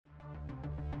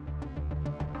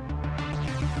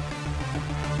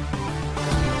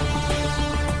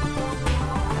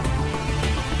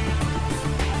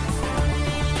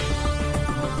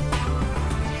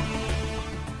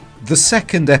The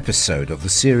second episode of the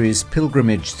series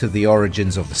Pilgrimage to the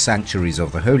Origins of the Sanctuaries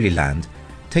of the Holy Land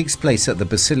takes place at the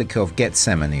Basilica of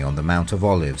Gethsemane on the Mount of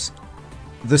Olives,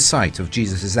 the site of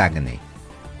Jesus' agony.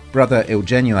 Brother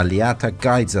Eugenio Alliata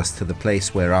guides us to the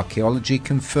place where archaeology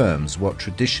confirms what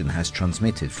tradition has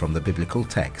transmitted from the biblical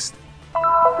text.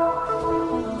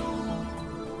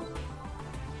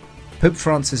 Pope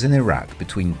Francis in Iraq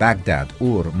between Baghdad,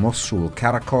 Mosul,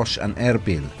 Qaraqosh and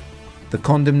Erbil. The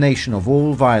condemnation of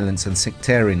all violence and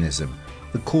sectarianism,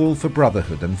 the call for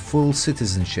brotherhood and full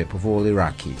citizenship of all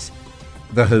Iraqis,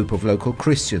 the hope of local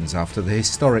Christians after the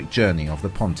historic journey of the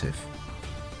pontiff.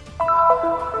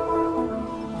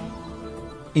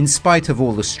 In spite of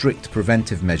all the strict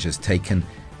preventive measures taken,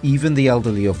 even the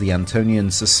elderly of the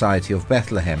Anthonian Society of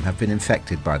Bethlehem have been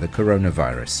infected by the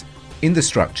coronavirus. In the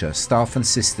structure, staff and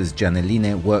Sisters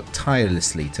Giannelline work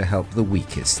tirelessly to help the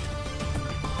weakest.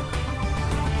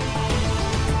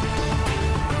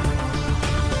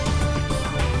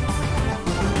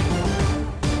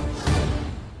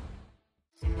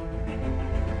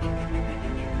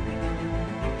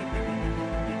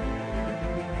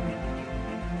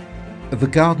 The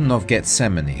Garden of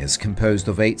Gethsemane is composed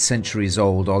of 8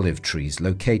 centuries-old olive trees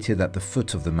located at the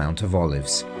foot of the Mount of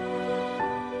Olives.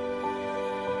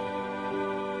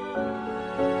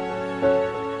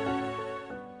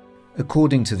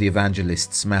 According to the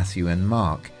evangelists Matthew and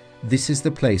Mark, this is the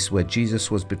place where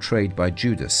Jesus was betrayed by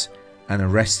Judas and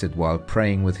arrested while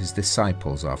praying with his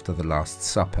disciples after the Last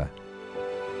Supper.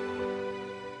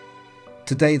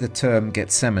 Today the term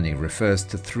Gethsemane refers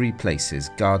to 3 places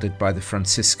guarded by the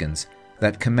Franciscans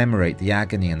that commemorate the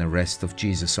agony and arrest of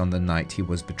Jesus on the night he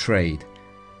was betrayed: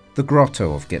 the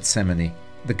Grotto of Gethsemane,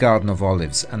 the Garden of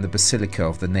Olives and the Basilica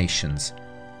of the Nations.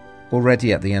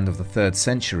 Already at the end of the 3rd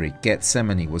century,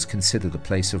 Gethsemane was considered a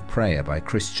place of prayer by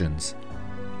Christians.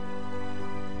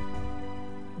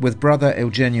 With Brother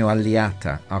Eugenio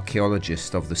Alliata,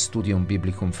 archaeologist of the Studium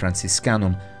Bi-blicum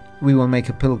Franciscanum, we will make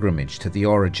a pilgrimage to the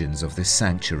origins of this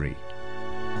sanctuary.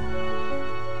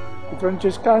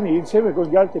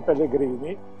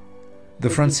 The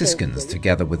Franciscans,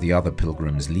 together with the other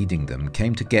pilgrims leading them,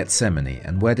 came to Gethsemane,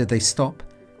 and where did they stop?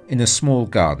 In a small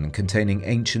garden containing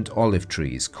ancient olive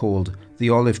trees called the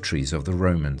olive trees of the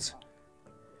Romans.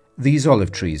 These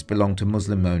olive trees belonged to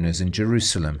Muslim owners in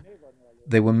Jerusalem.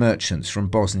 They were merchants from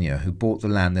Bosnia who bought the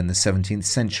land in the 17th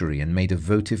century and made a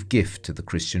votive gift to the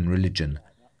Christian religion.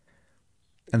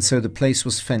 And so the place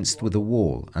was fenced with a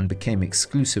wall and became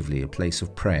exclusively a place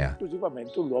of prayer.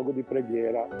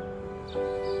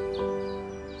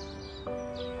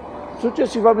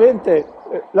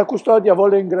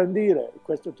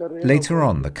 Later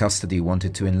on, the custody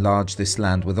wanted to enlarge this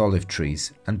land with olive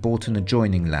trees and bought an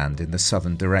adjoining land in the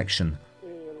southern direction.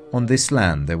 On this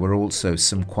land there were also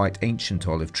some quite ancient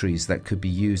olive trees that could be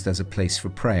used as a place for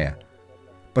prayer.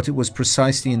 But it was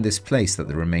precisely in this place that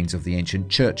the remains of the ancient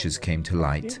churches came to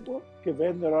light.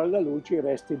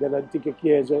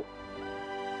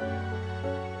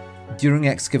 During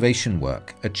excavation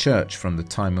work, a church from the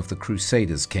time of the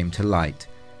Crusaders came to light.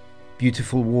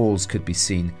 Beautiful walls could be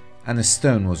seen, and a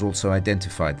stone was also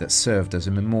identified that served as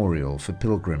a memorial for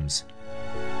pilgrims.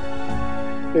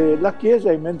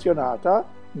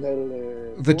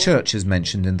 The church is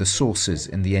mentioned in the sources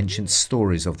in the ancient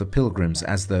stories of the pilgrims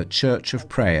as the Church of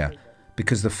Prayer,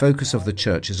 because the focus of the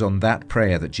church is on that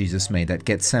prayer that Jesus made at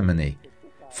Gethsemane: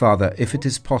 "Father, if it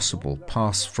is possible,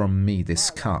 pass from me this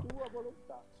cup,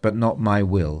 but not my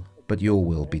will, but your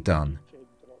will be done."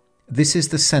 This is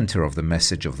the center of the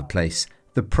message of the place,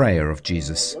 the prayer of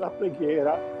Jesus.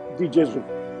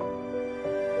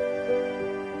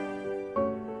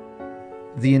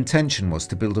 The intention was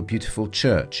to build a beautiful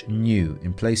church, new,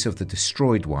 in place of the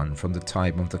destroyed one from the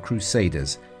time of the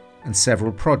Crusaders, and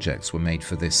several projects were made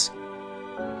for this.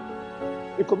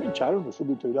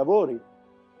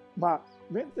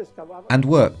 And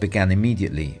work began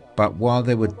immediately, but while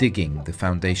they were digging the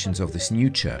foundations of this new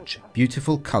church,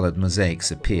 beautiful colored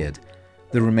mosaics appeared,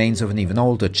 the remains of an even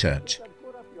older church.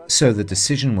 So the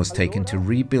decision was taken to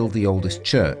rebuild the oldest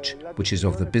church, which is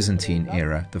of the Byzantine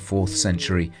era, the 4th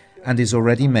century, and is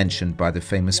already mentioned by the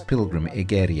famous pilgrim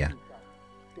Egeria.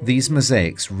 These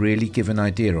mosaics really give an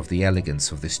idea of the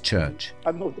elegance of this church.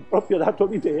 Hanno proprio dato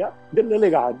l'idea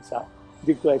dell'eleganza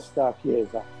di questa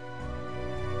chiesa.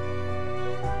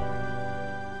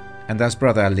 And as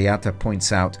Brother Alliata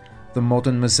points out, the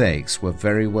modern mosaics were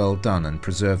very well done and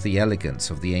preserve the elegance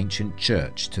of the ancient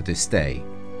church to this day.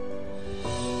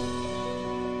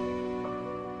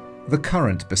 The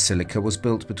current basilica was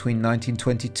built between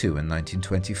 1922 and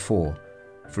 1924.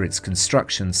 For its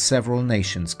construction, several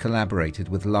nations collaborated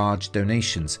with large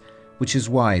donations, which is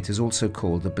why it is also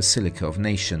called the Basilica of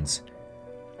Nations.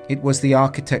 It was the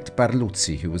architect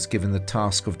Barluzzi who was given the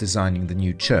task of designing the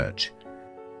new church.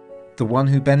 The one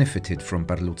who benefited from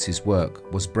Barluzzi's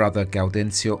work was Brother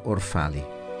Gaudenzio Orfali.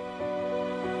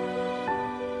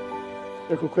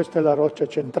 Ecco, questa è la roccia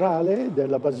centrale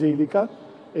della basilica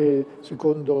e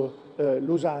secondo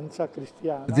l'usanza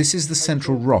cristiana. This is the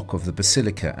central rock of the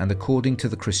basilica, and according to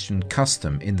the Christian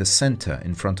custom, in the center,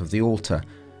 in front of the altar,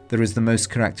 there is the most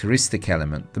characteristic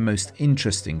element, the most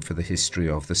interesting for the history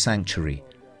of the sanctuary.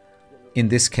 In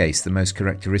this case, the most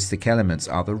characteristic elements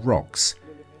are the rocks.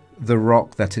 The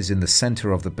rock that is in the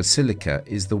center of the basilica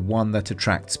is the one that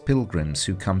attracts pilgrims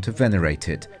who come to venerate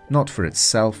it, not for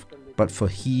itself, but for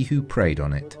he who prayed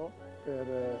on it.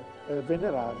 Per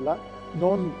venerarla,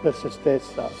 non per se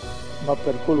stessa, ma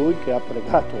per colui che ha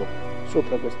pregato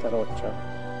sopra questa roccia.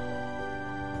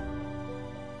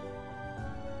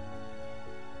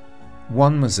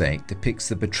 One mosaic depicts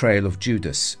the betrayal of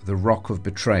Judas, the rock of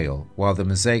betrayal, while the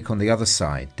mosaic on the other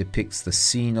side depicts the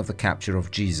scene of the capture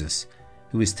of Jesus,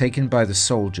 who is taken by the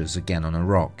soldiers again on a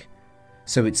rock.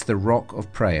 So it's the rock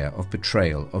of prayer, of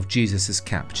betrayal, of Jesus'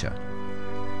 capture.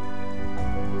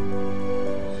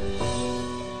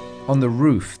 On the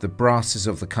roof, the brasses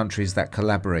of the countries that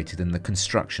collaborated in the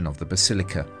construction of the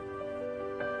basilica.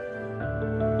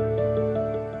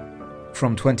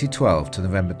 From 2012 to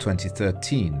November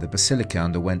 2013, the basilica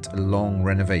underwent a long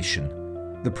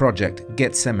renovation. The project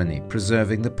Gethsemane,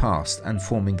 Preserving the Past and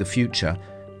Forming the Future,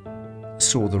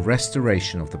 saw the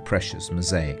restoration of the precious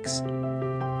mosaics.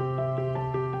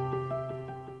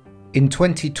 In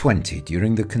 2020,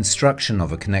 during the construction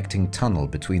of a connecting tunnel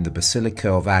between the Basilica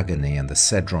of Agony and the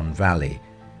Cedron Valley,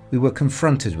 we were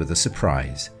confronted with a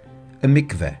surprise: a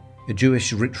mikveh, a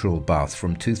Jewish ritual bath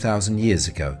from 2,000 years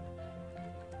ago.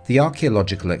 The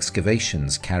archaeological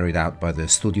excavations carried out by the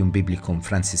Studium Biblicum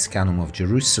Franciscanum of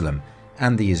Jerusalem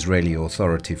and the Israeli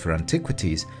Authority for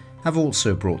Antiquities have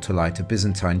also brought to light a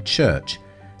Byzantine church,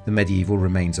 the medieval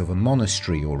remains of a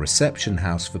monastery or reception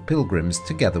house for pilgrims,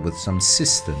 together with some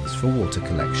cisterns for water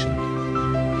collection.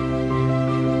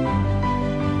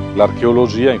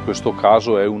 L'archeologia in questo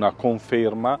caso è una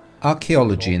conferma.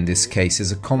 Archaeology in this case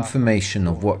is a confirmation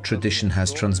of what tradition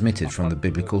has transmitted from the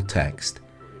biblical text.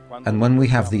 And when we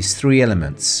have these three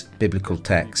elements, biblical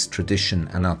text, tradition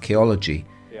and archaeology,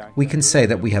 we can say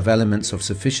that we have elements of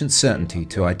sufficient certainty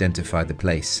to identify the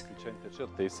place.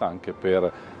 Anche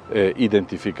per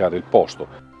identificare il posto.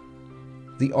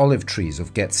 The olive trees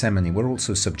of Gethsemane were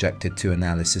also subjected to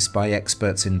analysis by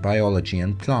experts in biology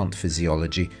and plant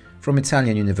physiology from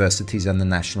Italian universities and the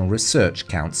National Research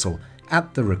Council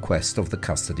at the request of the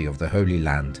Custody of the Holy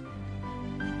Land.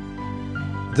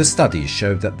 The studies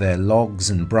showed that their logs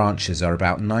and branches are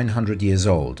about 900 years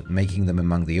old, making them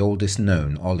among the oldest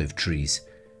known olive trees.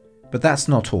 But that's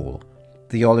not all.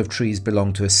 The olive trees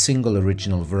belong to a single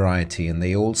original variety, and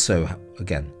they also,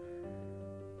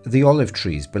 the olive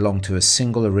trees belong to a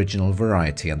single original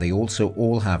variety and they also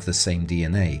all have the same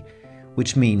DNA,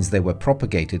 which means they were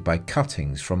propagated by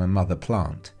cuttings from a mother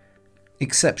plant.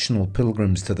 Exceptional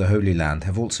pilgrims to the Holy Land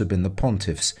have also been the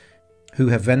pontiffs, who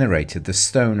have venerated the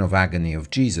stone of agony of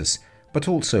Jesus, but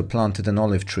also planted an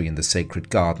olive tree in the sacred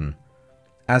garden,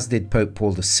 as did Pope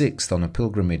Paul VI on a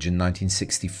pilgrimage in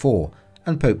 1964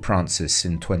 and Pope Francis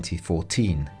in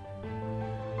 2014.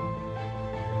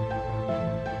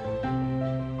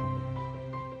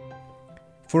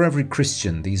 For every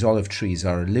Christian, these olive trees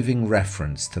are a living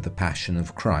reference to the Passion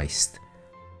of Christ.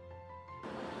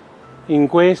 In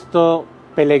questo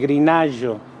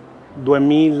pellegrinaggio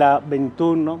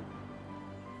 2021,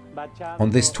 on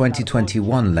this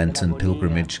 2021 Lenten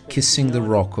pilgrimage, kissing the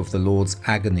rock of the Lord's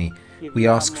agony, we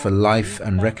ask for life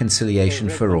and reconciliation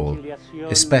for all,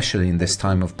 especially in this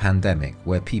time of pandemic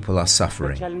where people are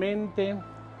suffering. Specialmente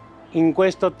in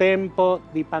questo tempo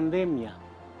di pandemia,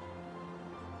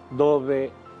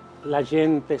 dove la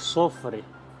gente soffre.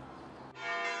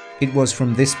 It was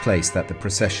from this place that the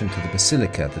procession to the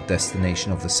Basilica, the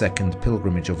destination of the second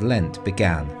pilgrimage of Lent,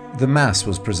 began. The Mass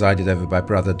was presided over by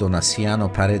Brother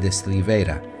Donaciano Paredes de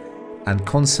Oliveira and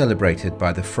concelebrated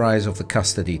by the friars of the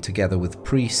custody together with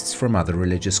priests from other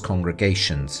religious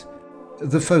congregations.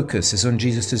 The focus is on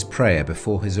Jesus' prayer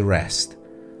before his arrest.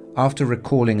 After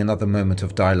recalling another moment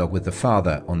of dialogue with the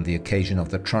Father on the occasion of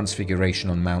the Transfiguration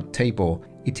on Mount Tabor,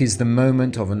 it is the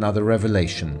moment of another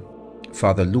revelation.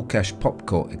 Father Łukasz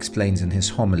Popko explains in his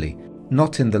homily,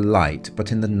 not in the light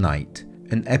but in the night,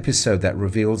 an episode that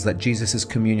reveals that Jesus'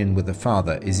 communion with the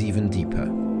Father is even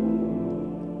deeper.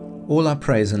 All our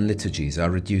prayers and liturgies are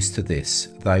reduced to this: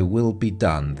 Thy will be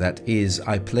done, that is,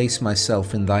 I place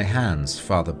myself in thy hands,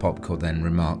 Father Popko then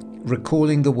remarked.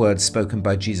 recalling the words spoken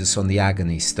by Jesus on the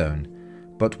agony stone.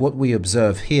 But what we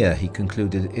observe here, he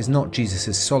concluded, is not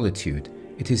Jesus' solitude,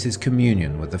 it is his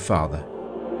communion with the Father.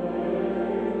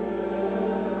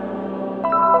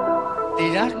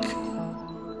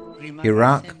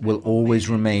 Iraq will always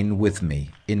remain with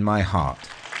me, in my heart.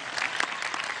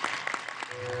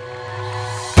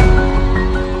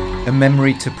 A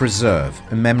memory to preserve,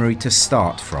 a memory to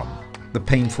start from. The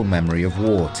painful memory of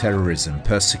war, terrorism,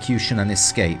 persecution and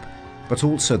escape, but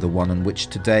also the one on which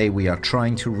today we are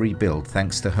trying to rebuild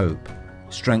thanks to hope,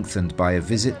 strengthened by a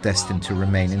visit destined to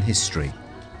remain in history.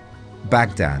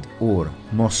 Baghdad, Ur,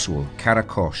 Mosul,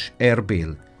 Qaraqosh,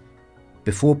 Erbil.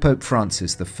 Before Pope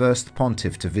Francis, the first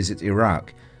pontiff to visit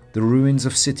Iraq, the ruins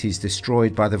of cities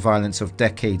destroyed by the violence of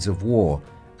decades of war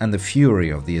and the fury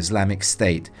of the Islamic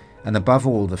State, and above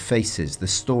all the faces, the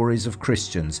stories of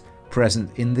Christians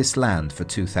present in this land for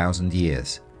 2,000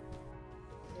 years.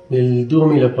 Nel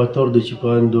 2014,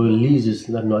 quando l'ISIS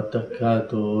l'hanno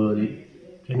attaccato il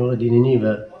pianoro di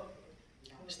Ninive,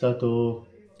 è stato...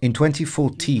 In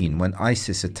 2014, when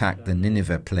ISIS attacked the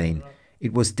Nineveh plain,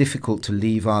 it was difficult to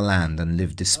leave our land and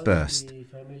live dispersed.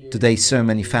 Today so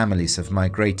many families have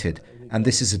migrated, and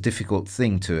this is a difficult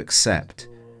thing to accept.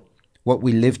 What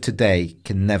we live today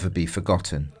can never be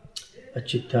forgotten.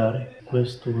 Accettare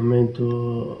questo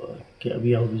momento che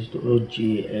abbiamo vissuto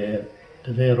oggi è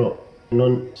davvero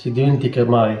non si dimentica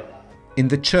mai. In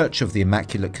the Church of the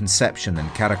Immaculate Conception in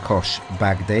Qaraqosh,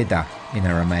 Baghdad in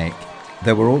Aramaic,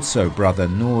 there were also Brother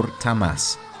Nur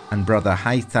Tamas and Brother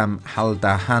Haytham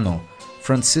Haldahano,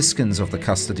 Franciscans of the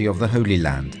custody of the Holy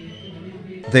Land.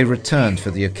 They returned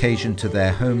for the occasion to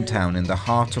their hometown in the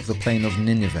heart of the plain of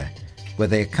Nineveh, where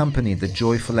they accompanied the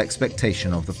joyful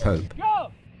expectation of the Pope.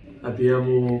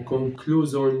 Abbiamo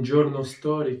concluso un giorno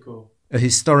storico. A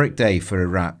historic day for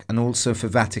Iraq and also for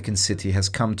Vatican City has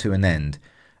come to an end,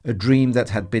 a dream that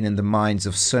had been in the minds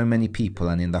of so many people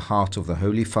and in the heart of the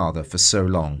Holy Father for so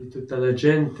long. Di tutta la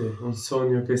gente, un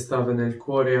sogno che stava nel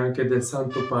cuore anche del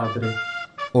Santo Padre.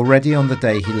 Already on the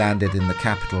day he landed in the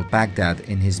capital, Baghdad,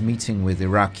 in his meeting with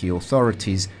Iraqi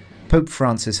authorities, Pope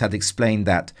Francis had explained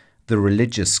that the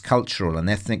religious, cultural and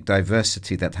ethnic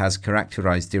diversity that has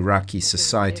characterized Iraqi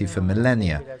society for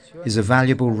millennia is a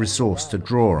valuable resource to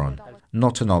draw on,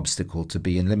 not an obstacle to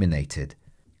be eliminated.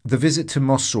 The visit to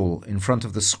Mosul, in front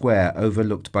of the square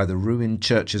overlooked by the ruined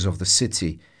churches of the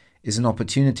city, is an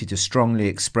opportunity to strongly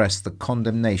express the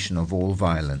condemnation of all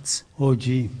violence.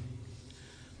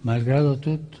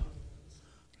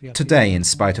 Today, in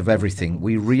spite of everything,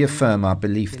 we reaffirm our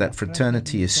belief that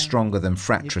fraternity is stronger than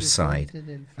fratricide,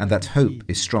 and that hope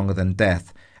is stronger than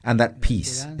death, and that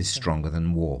peace is stronger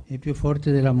than war. The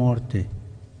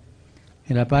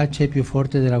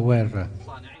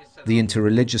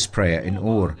interreligious prayer in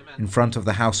Ur, in front of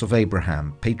the House of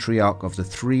Abraham, patriarch of the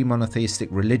three monotheistic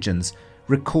religions,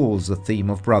 recalls the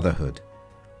theme of brotherhood.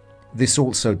 This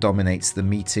also dominates the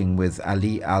meeting with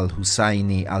Ali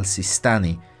al-Husayni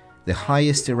al-Sistani, the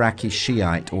highest Iraqi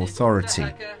Shiite authority,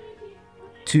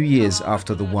 2 years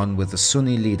after the one with the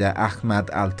Sunni leader Ahmad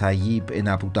al-Tayyib in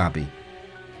Abu Dhabi.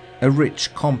 A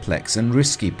rich, complex and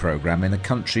risky program in a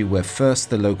country where first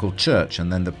the local church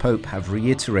and then the Pope have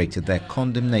reiterated their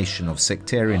condemnation of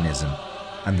sectarianism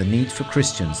and the need for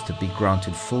Christians to be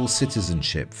granted full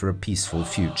citizenship for a peaceful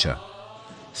future.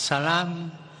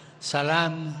 Salam,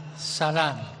 salam,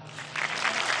 salam.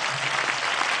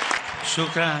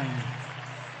 Shukran.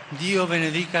 Dio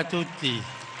benedica tutti.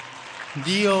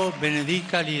 Dio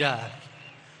benedica l'Iraq.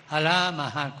 Allah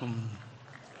mahakum.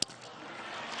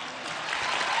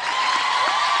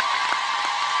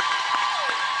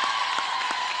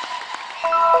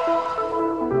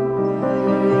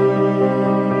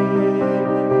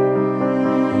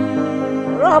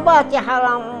 رهباتي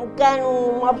حرام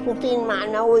كانوا مبسوطين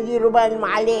معنا ويديروا بالهم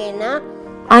علينا.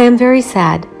 I am very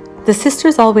sad. The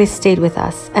sisters always stayed with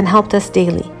us and helped us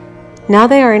daily. Now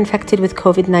they are infected with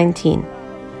COVID-19.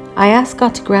 I ask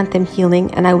God to grant them healing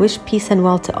and I wish peace and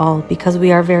well to all because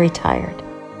we are very tired.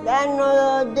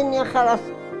 لأنه الدنيا خلاص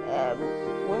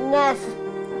والناس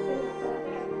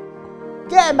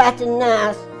تعبت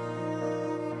الناس.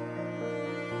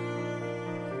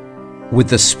 With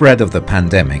the spread of the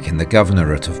pandemic in the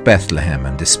governorate of Bethlehem,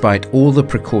 and despite all the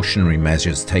precautionary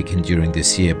measures taken during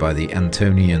this year by the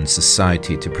Anthonian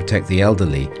Society to protect the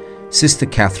elderly, Sister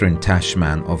Catherine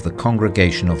Tashman of the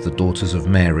Congregation of the Daughters of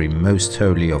Mary Most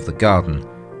Holy of the Garden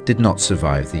did not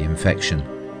survive the infection.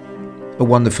 A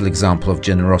wonderful example of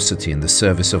generosity in the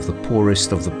service of the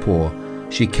poorest of the poor,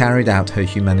 she carried out her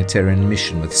humanitarian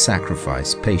mission with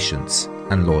sacrifice, patience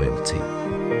and loyalty.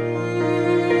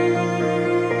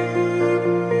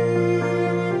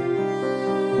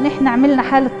 نحن إحنا عملنا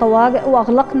حالة طوارئ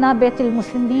وأغلقنا بيت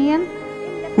المسنين.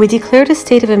 We declared a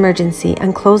state of emergency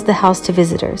and closed the house to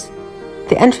visitors.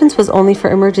 The entrance was only for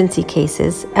emergency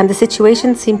cases, and the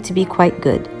situation seemed to be quite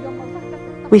good.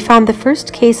 We found the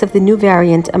first case of the new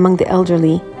variant among the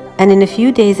elderly, and in a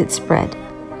few days it spread.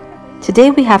 Today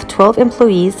we have 12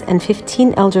 employees and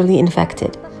 15 elderly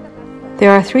infected. There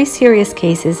are 3 serious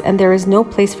cases, and there is no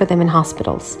place for them in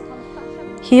hospitals.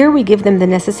 Here we give them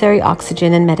the necessary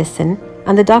oxygen and medicine,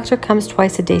 and the doctor comes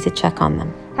twice a day to check on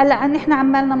them. هلا نحن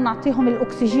عمالنا بنعطيهم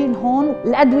الأكسجين هون،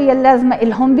 الأدوية اللازمة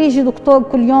إلهم، بيجي دكتور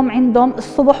كل يوم عندهم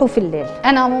الصبح وفي الليل.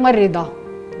 أنا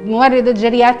ممرضة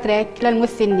جيرياتريك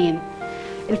للمسنين.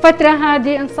 الفترة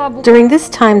هذه انصابوا. During this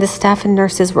time, the staff and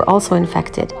nurses were also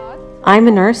infected. I'm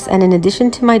a nurse, and in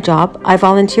addition to my job, I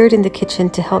volunteered in the kitchen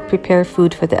to help prepare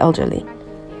food for the elderly.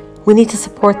 We need to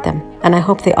support them, and I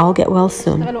hope they all get well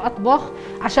soon. أطبخ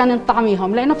عشان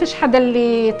نطعميهم، لأنه فيش حدا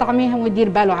اللي يطعميهم ويدير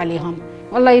باله عليهم.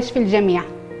 والله يشفي الجميع.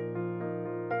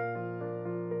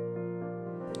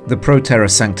 The Pro-Terra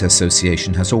Sancta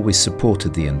Association has always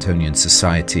supported the Anthonian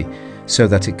Society so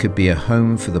that it could be a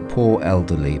home for the poor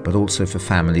elderly, but also for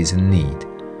families in need.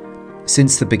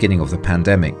 Since the beginning of the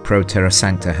pandemic, Pro-Terra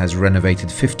Sancta has renovated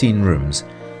 15 rooms,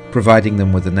 providing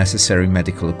them with the necessary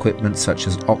medical equipment such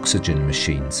as oxygen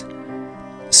machines.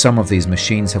 Some of these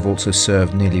machines have also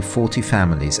served nearly 40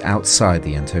 families outside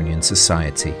the Anthonian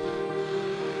Society.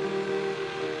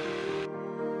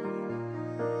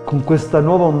 Con questa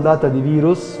nuova ondata di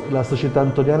virus la società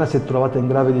antoniana si è trovata in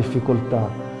grave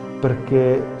difficoltà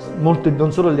perché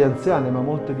non solo gli anziani ma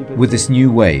molte dipendenti. With this new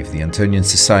wave, the Anthonian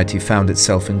Society found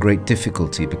itself in great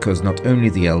difficulty because not only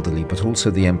the elderly but also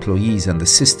the employees and the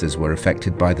sisters were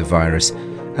affected by the virus,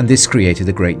 and this created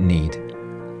a great need.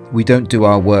 We don't do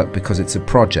our work because it's a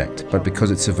project, but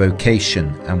because it's a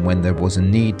vocation, and when there was a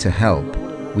need to help,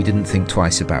 we didn't think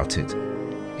twice about it.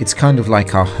 It's kind of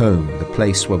like our home, the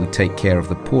place where we take care of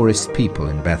the poorest people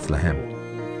in Bethlehem.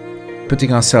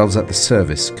 Putting ourselves at the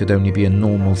service could only be a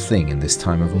normal thing in this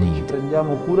time of need.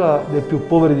 Prendiamo cura dei più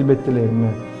poveri di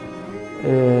Betlemme.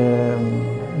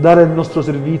 Dare il nostro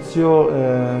servizio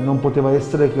non poteva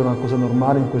essere che una cosa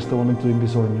normale in questo momento di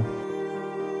bisogno.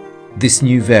 This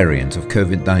new variant of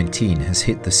COVID-19 has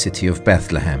hit the city of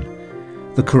Bethlehem.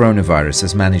 The coronavirus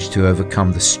has managed to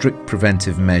overcome the strict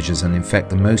preventive measures and infect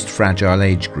the most fragile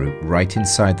age group right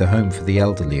inside the home for the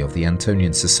elderly of the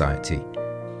Anthonian Society.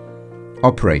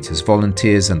 Operators,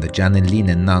 volunteers and the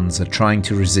Giannelline nuns are trying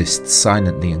to resist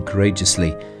silently and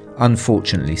courageously,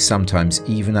 unfortunately sometimes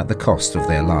even at the cost of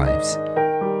their lives.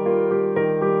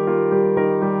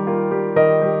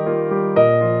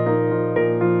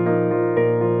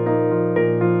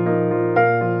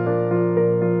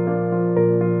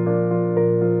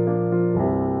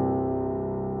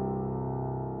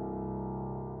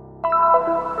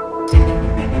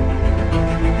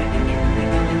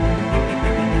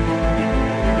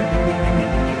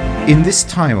 In this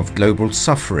time of global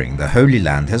suffering, the Holy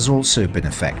Land has also been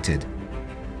affected.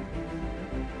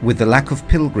 With the lack of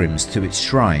pilgrims to its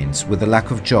shrines, with the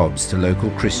lack of jobs to local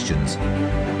Christians.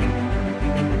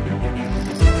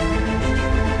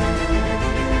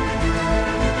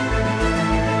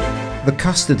 The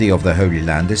custody of the Holy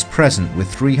Land is present with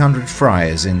 300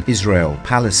 friars in Israel,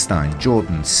 Palestine,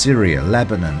 Jordan, Syria,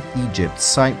 Lebanon, Egypt,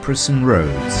 Cyprus and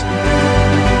Rhodes.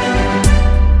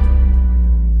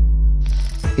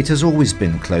 It has always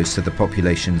been close to the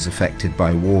populations affected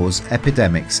by wars,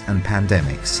 epidemics and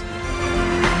pandemics.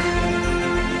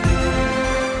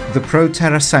 The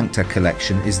Pro-Terra Sancta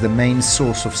collection is the main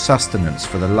source of sustenance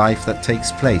for the life that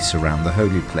takes place around the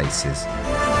holy places.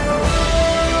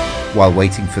 While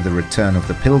waiting for the return of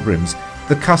the pilgrims,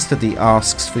 the custody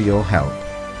asks for your help.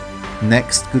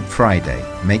 Next Good Friday,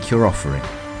 make your offering.